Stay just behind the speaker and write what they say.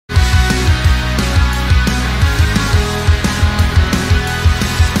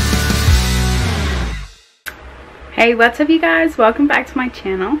Hey, what's up you guys? Welcome back to my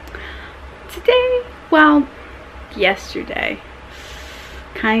channel. Today, well, yesterday,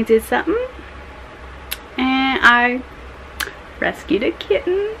 kind of did something and I rescued a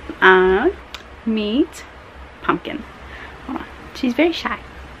kitten. Meet Pumpkin. Hold on. She's very shy.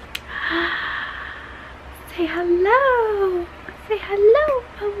 Say hello. Say hello,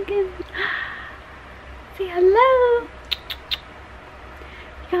 Pumpkin. Say hello.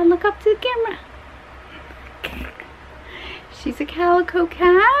 You gotta look up to the camera. She's a calico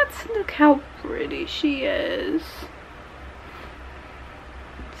cat. Look how pretty she is.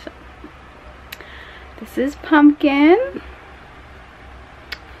 So, this is Pumpkin,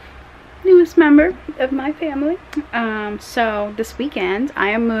 newest member of my family. So this weekend I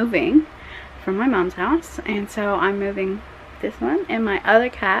am moving from my mom's house, and so I'm moving this one and my other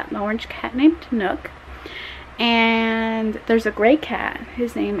cat, an orange cat named Nook. And there's a gray cat.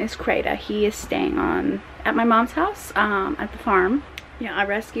 His name is Ktten. He is staying at my mom's house at the farm. Yeah, I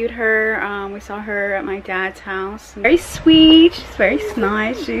rescued her. We saw her at my dad's house. Very sweet. She's very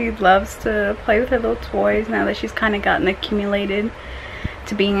nice. She loves to play with her little toys now that she's kind of gotten accumulated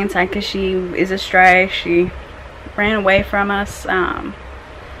to being inside because she is a stray. She ran away from us.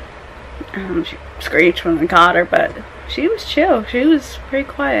 She screeched when we caught her, but she was chill. She was pretty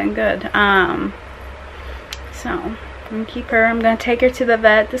quiet and good. So I'm gonna keep her. I'm gonna take her to the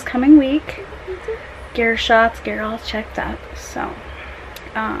vet this coming week. Get her shots, get her all checked up. So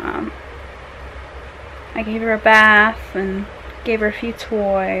I gave her a bath and gave her a few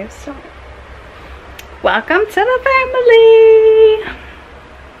toys. So welcome to the family.